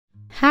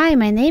Hi,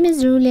 my name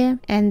is Julia,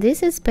 and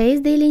this is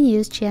Space Daily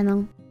News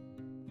channel.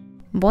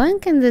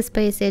 Boeing and the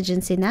space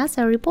agency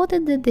NASA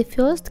reported that the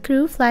first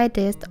crew flight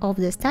test of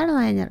the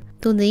Starliner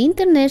to the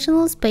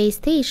International Space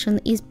Station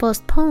is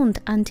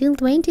postponed until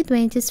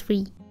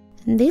 2023.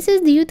 This is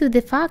due to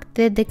the fact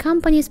that the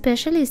company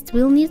specialists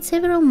will need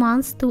several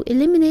months to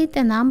eliminate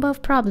a number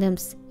of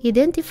problems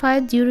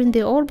identified during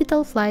the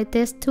Orbital Flight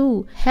Test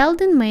 2,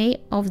 held in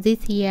May of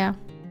this year.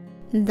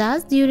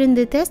 Thus, during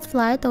the test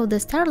flight of the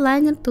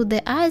Starliner to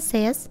the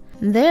ISS,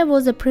 there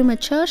was a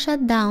premature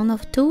shutdown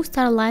of two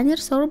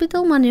Starliner's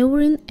orbital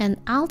maneuvering and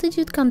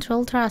altitude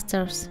control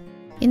thrusters.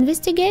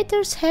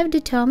 Investigators have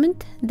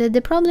determined that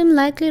the problem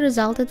likely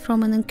resulted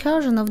from an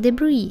incursion of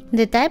debris,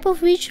 the type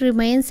of which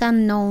remains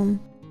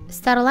unknown.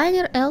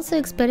 Starliner also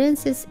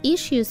experiences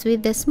issues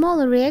with the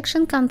small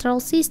reaction control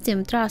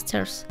system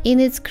thrusters in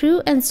its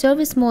crew and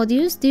service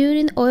modules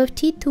during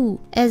OFT-2,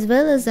 as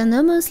well as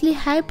anomalously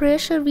high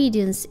pressure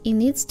readings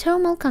in its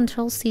thermal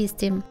control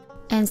system.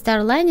 And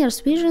Starliner's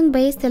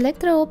vision-based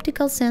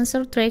electro-optical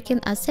sensor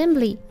tracking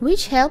assembly,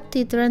 which helped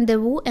it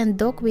rendezvous and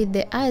dock with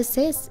the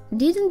ISS,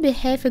 didn't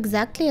behave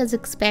exactly as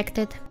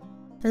expected.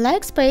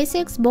 Like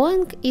SpaceX,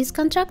 Boeing is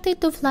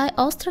contracted to fly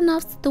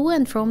astronauts to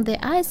and from the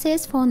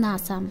ISS for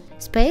NASA.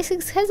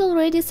 SpaceX has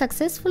already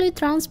successfully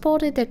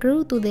transported a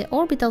crew to the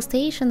orbital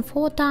station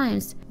 4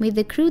 times with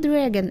the Crew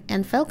Dragon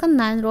and Falcon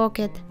 9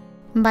 rocket.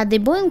 But the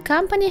Boeing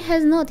company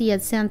has not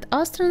yet sent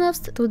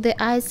astronauts to the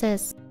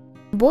ISS.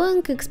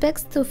 Boeing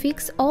expects to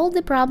fix all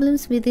the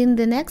problems within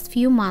the next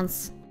few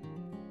months.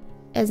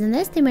 As an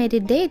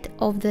estimated date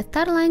of the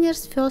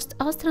Starliner's first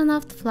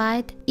astronaut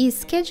flight is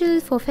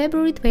scheduled for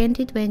February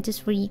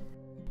 2023.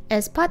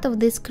 As part of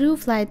this crew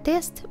flight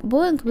test,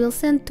 Boeing will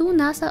send 2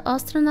 NASA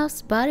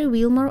astronauts, Barry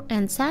Wilmore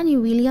and Sunny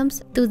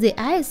Williams, to the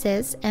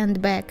ISS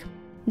and back.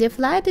 The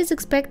flight is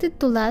expected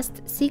to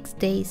last 6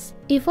 days.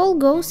 If all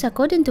goes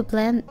according to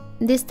plan,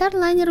 the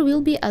Starliner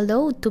will be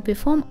allowed to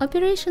perform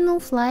operational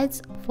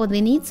flights for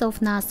the needs of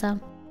NASA.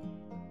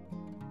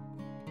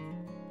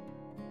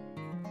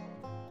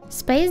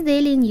 Space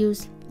Daily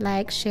News.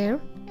 Like, share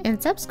and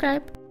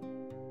subscribe.